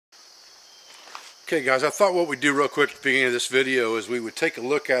Okay guys, I thought what we'd do real quick at the beginning of this video is we would take a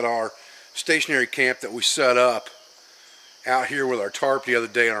look at our stationary camp that we set up out here with our tarp the other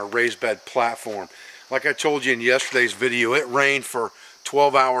day on our raised bed platform. Like I told you in yesterday's video, it rained for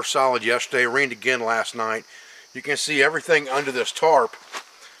 12 hours solid yesterday. It rained again last night. You can see everything under this tarp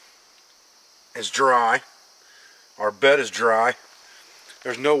is dry. Our bed is dry.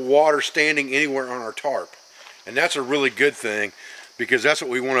 There's no water standing anywhere on our tarp. And that's a really good thing, because that's what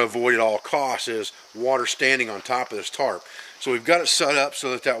we want to avoid at all costs, is water standing on top of this tarp. So we've got it set up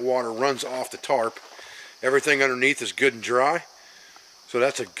so that that water runs off the tarp. Everything underneath is good and dry. So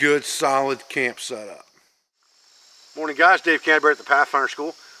that's a good solid camp setup. Morning guys, Dave Canterbury at the Pathfinder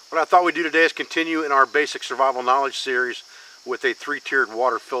School. What I thought we'd do today is continue in our basic survival knowledge series with a 3-tiered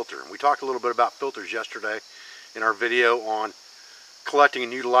water filter. We talked a little bit about filters yesterday in our video on collecting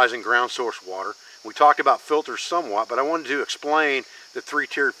and utilizing ground source water. We talked about filters somewhat, but I wanted to explain the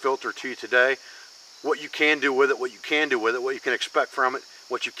 3-tiered filter to you today. What you can do with it, what you can do with it, what you can expect from it,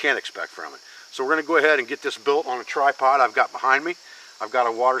 what you can't expect from it. So we're going to go ahead and get this built on a tripod I've got behind me. I've got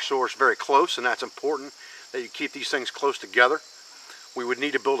a water source very close, and that's important that you keep these things close together. We would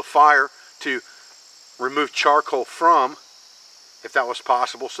need to build a fire to remove charcoal from, if that was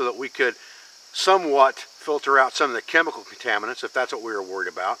possible, so that we could somewhat filter out some of the chemical contaminants, if that's what we were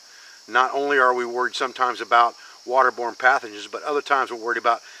worried about. Not only are we worried sometimes about waterborne pathogens, but other times we're worried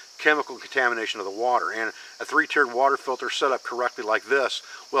about chemical contamination of the water. And a 3-tiered water filter set up correctly like this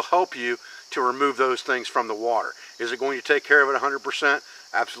will help you to remove those things from the water. Is it going to take care of it 100%?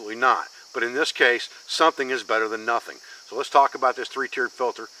 Absolutely not. But in this case, something is better than nothing. So let's talk about this 3-tiered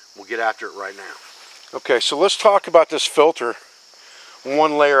filter. We'll get after it right now. Okay, so let's talk about this filter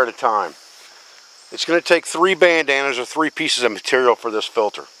one layer at a time. It's going to take 3 bandanas or 3 pieces of material for this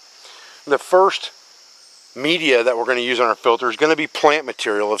filter. The first media that we're going to use on our filter is going to be plant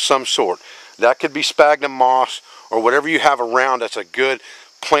material of some sort. That could be sphagnum moss or whatever you have around that's a good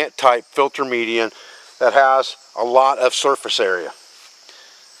plant type filter medium that has a lot of surface area.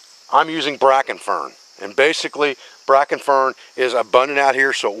 I'm using bracken fern, and basically bracken fern is abundant out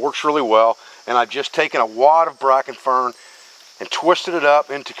here, so it works really well. And I've just taken a wad of bracken fern and twisted it up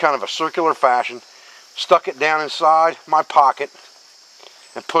into kind of a circular fashion, stuck it down inside my pocket,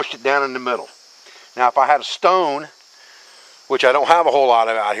 and pushed it down in the middle. Now if I had a stone, which I don't have a whole lot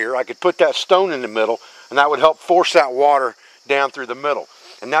of out here, I could put that stone in the middle, and that would help force that water down through the middle.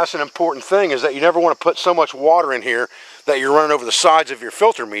 And that's an important thing, is that you never want to put so much water in here that you're running over the sides of your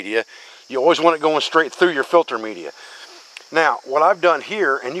filter media. You always want it going straight through your filter media. Now what I've done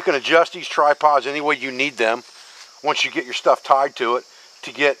here, and you can adjust these tripods any way you need them once you get your stuff tied to it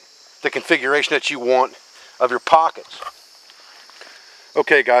to get the configuration that you want of your pockets.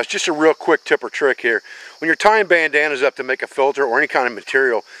 Okay guys, just a real quick tip or trick here. When you're tying bandanas up to make a filter or any kind of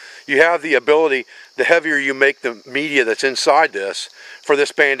material, you have the ability, the heavier you make the media that's inside this, for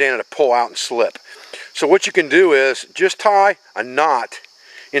this bandana to pull out and slip. So what you can do is just tie a knot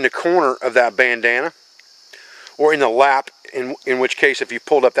in the corner of that bandana, or in the lap, in which case if you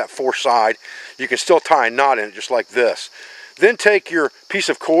pulled up that fore side, you can still tie a knot in it just like this. Then take your piece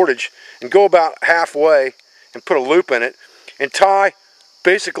of cordage and go about halfway and put a loop in it and tie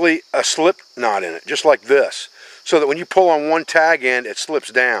basically a slip knot in it, just like this, so that when you pull on one tag end, it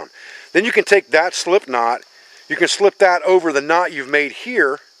slips down. Then you can take that slip knot, you can slip that over the knot you've made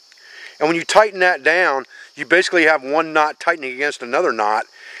here, and when you tighten that down, you basically have one knot tightening against another knot,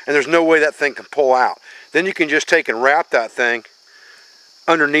 and there's no way that thing can pull out. Then you can just take and wrap that thing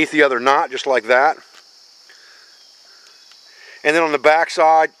underneath the other knot, just like that. And then on the back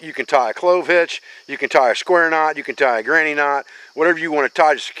side, you can tie a clove hitch, you can tie a square knot, you can tie a granny knot, whatever you want to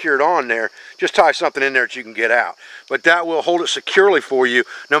tie to secure it on there. Just tie something in there that you can get out. But that will hold it securely for you,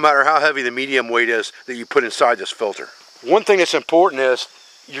 no matter how heavy the medium weight is that you put inside this filter. One thing that's important is,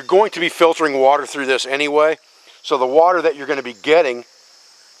 you're going to be filtering water through this anyway, so the water that you're going to be getting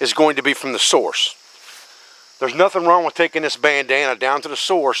is going to be from the source. There's nothing wrong with taking this bandana down to the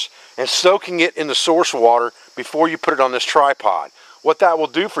source and soaking it in the source water before you put it on this tripod. What that will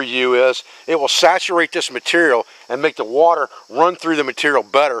do for you is it will saturate this material and make the water run through the material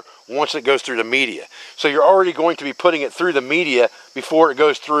better once it goes through the media. So you're already going to be putting it through the media before it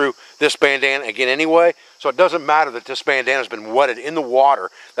goes through this bandana again anyway. So it doesn't matter that this bandana has been wetted in the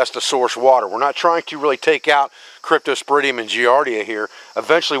water. That's the source water. We're not trying to really take out Cryptosporidium and Giardia here.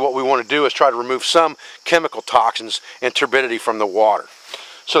 Eventually what we want to do is try to remove some chemical toxins and turbidity from the water.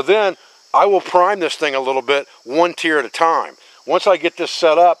 So then I will prime this thing a little bit, 1 tier at a time. Once I get this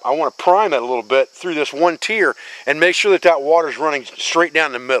set up, I want to prime it a little bit through this 1 tier and make sure that that water is running straight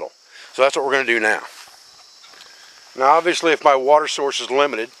down the middle. So that's what we're going to do now. Now obviously if my water source is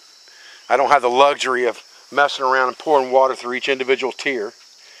limited, I don't have the luxury of messing around and pouring water through each individual tier.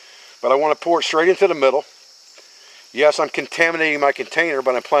 But I want to pour it straight into the middle. Yes, I'm contaminating my container,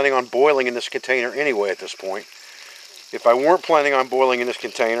 but I'm planning on boiling in this container anyway at this point. If I weren't planning on boiling in this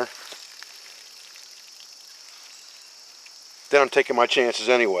container, then I'm taking my chances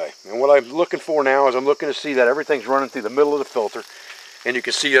anyway. And what I'm looking for now is I'm looking to see that everything's running through the middle of the filter, and you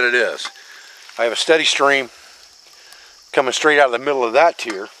can see that it is. I have a steady stream coming straight out of the middle of that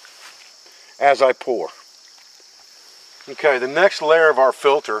tier as I pour. Okay, the next layer of our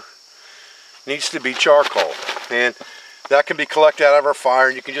filter needs to be charcoal, and that can be collected out of our fire,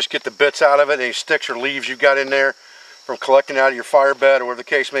 and you can just get the bits out of it, any sticks or leaves you've got in there from collecting out of your fire bed or whatever the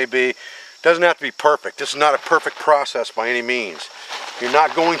case may be. Doesn't have to be perfect. This is not a perfect process by any means. You're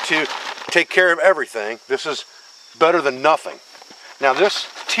not going to take care of everything. This is better than nothing. Now this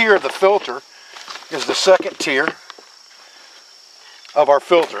tier of the filter is the second tier of our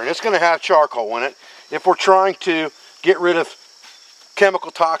filter, and it's going to have charcoal in it if we're trying to get rid of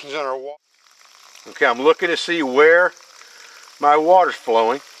chemical toxins in our water. Okay, I'm looking to see where my water's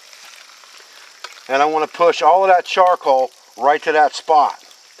flowing, and I want to push all of that charcoal right to that spot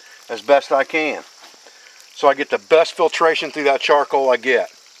as best I can, so I get the best filtration through that charcoal I get.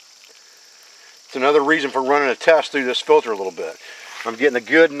 It's another reason for running a test through this filter a little bit. I'm getting a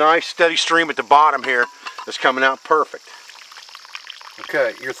good, nice, steady stream at the bottom here that's coming out perfect.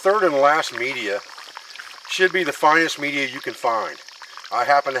 Okay, your third and last media should be the finest media you can find. I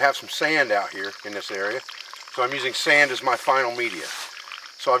happen to have some sand out here in this area, so I'm using sand as my final media.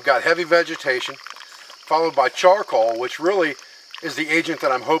 So I've got heavy vegetation, followed by charcoal, which really is the agent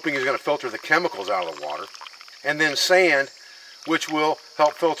that I'm hoping is going to filter the chemicals out of the water, and then sand, which will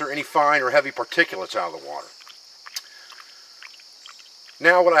help filter any fine or heavy particulates out of the water.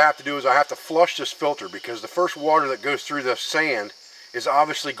 Now what I have to do is I have to flush this filter, because the first water that goes through the sand is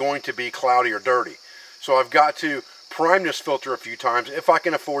obviously going to be cloudy or dirty. So I've got to prime this filter a few times if I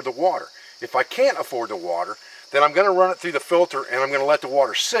can afford the water. If I can't afford the water, then I'm going to run it through the filter, and I'm going to let the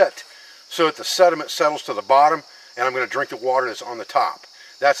water sit so that the sediment settles to the bottom, and I'm going to drink the water that's on the top.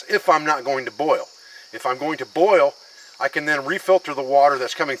 That's if I'm not going to boil. If I'm going to boil, I can then refilter the water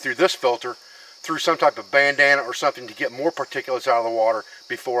that's coming through this filter through some type of bandana or something to get more particulates out of the water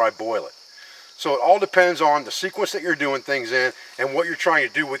before I boil it. So it all depends on the sequence that you're doing things in and what you're trying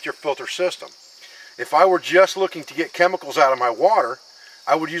to do with your filter system. If I were just looking to get chemicals out of my water,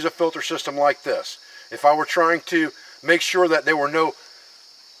 I would use a filter system like this. If I were trying to make sure that there were no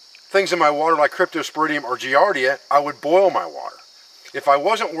things in my water like cryptosporidium or giardia, I would boil my water. If I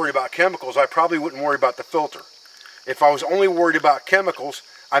wasn't worried about chemicals, I probably wouldn't worry about the filter. If I was only worried about chemicals,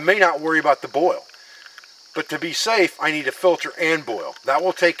 I may not worry about the boil. But to be safe, I need to filter and boil. That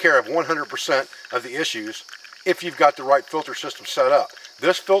will take care of 100% of the issues if you've got the right filter system set up.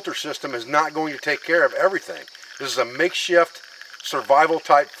 This filter system is not going to take care of everything. This is a makeshift survival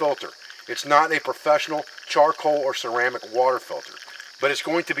type filter. It's not a professional charcoal or ceramic water filter, but it's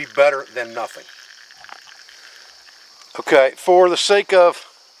going to be better than nothing. Okay, for the sake of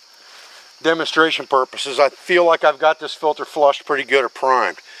demonstration purposes, I feel like I've got this filter flushed pretty good or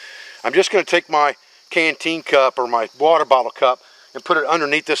primed. I'm just going to take my canteen cup or my water bottle cup and put it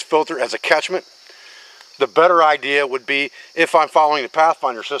underneath this filter as a catchment. The better idea would be, if I'm following the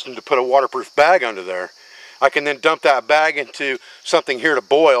Pathfinder system, to put a waterproof bag under there. I can then dump that bag into something here to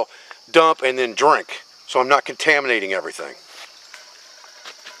boil, dump, and then drink, so I'm not contaminating everything.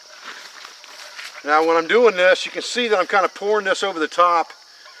 Now when I'm doing this, you can see that I'm kind of pouring this over the top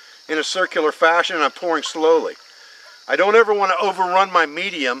in a circular fashion, and I'm pouring slowly. I don't ever want to overrun my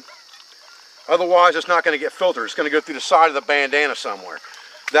medium, otherwise it's not going to get filtered. It's going to go through the side of the bandana somewhere.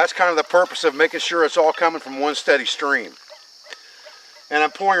 That's kind of the purpose of making sure it's all coming from one steady stream. And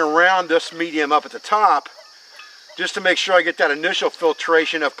I'm pouring around this medium up at the top just to make sure I get that initial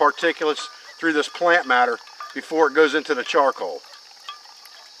filtration of particulates through this plant matter before it goes into the charcoal.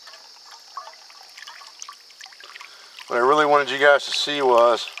 What I really wanted you guys to see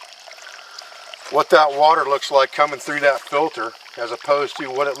was what that water looks like coming through that filter as opposed to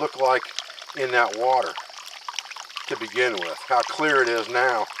what it looked like in that water to begin with. How clear it is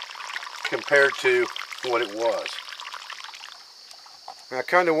now compared to what it was. Now, I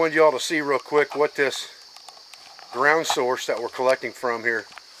kind of wanted you all to see real quick what this ground source that we're collecting from here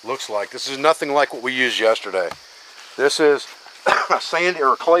looks like. This is nothing like what we used yesterday. This is a sand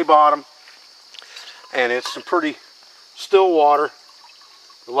or a clay bottom, and it's some pretty still water,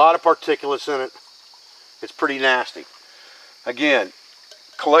 a lot of particulates in it. It's pretty nasty. Again,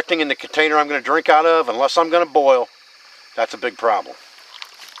 collecting in the container I'm going to drink out of, unless I'm going to boil, that's a big problem.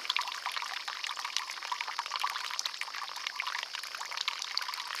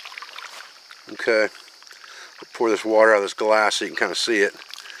 Okay, pour this water out of this glass so you can kind of see it.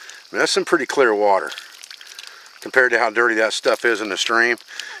 I mean, that's some pretty clear water compared to how dirty that stuff is in the stream.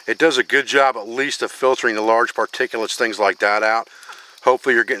 It does a good job at least of filtering the large particulates, things like that out.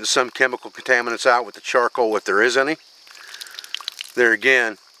 Hopefully you're getting some chemical contaminants out with the charcoal if there is any. There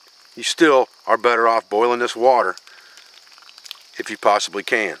again, you still are better off boiling this water if you possibly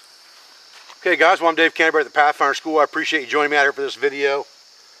can. Okay guys, well, I'm Dave Canterbury at the Pathfinder School. I appreciate you joining me out here for this video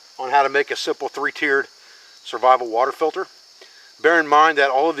on how to make a simple 3-tiered survival water filter. Bear in mind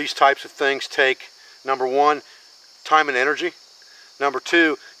that all of these types of things take, number one, time and energy. Number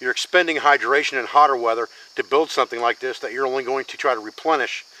two, you're expending hydration in hotter weather to build something like this that you're only going to try to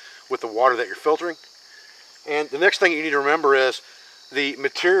replenish with the water that you're filtering. And the next thing you need to remember is the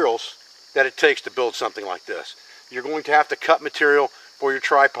materials that it takes to build something like this. You're going to have to cut material for your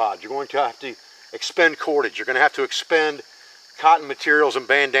tripod. You're going to have to expend cordage. You're going to have to expend cotton materials and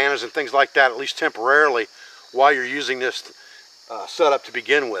bandanas and things like that, at least temporarily, while you're using this setup to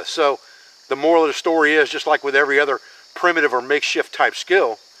begin with. So the moral of the story is, just like with every other primitive or makeshift type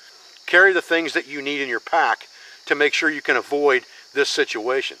skill, carry the things that you need in your pack to make sure you can avoid this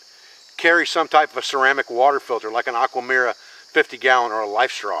situation. Carry some type of a ceramic water filter like an Aquamira 50-gallon or a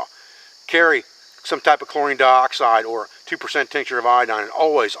Life Straw. Carry some type of chlorine dioxide or 2% tincture of iodine, and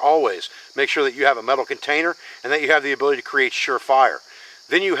always make sure that you have a metal container and that you have the ability to create sure fire.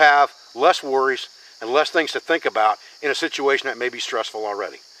 Then you have less worries and less things to think about in a situation that may be stressful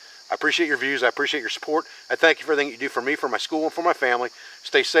already. I appreciate your views. I appreciate your support. I thank you for everything you do for me, for my school, and for my family.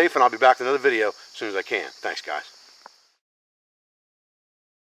 Stay safe, and I'll be back with another video as soon as I can. Thanks, guys.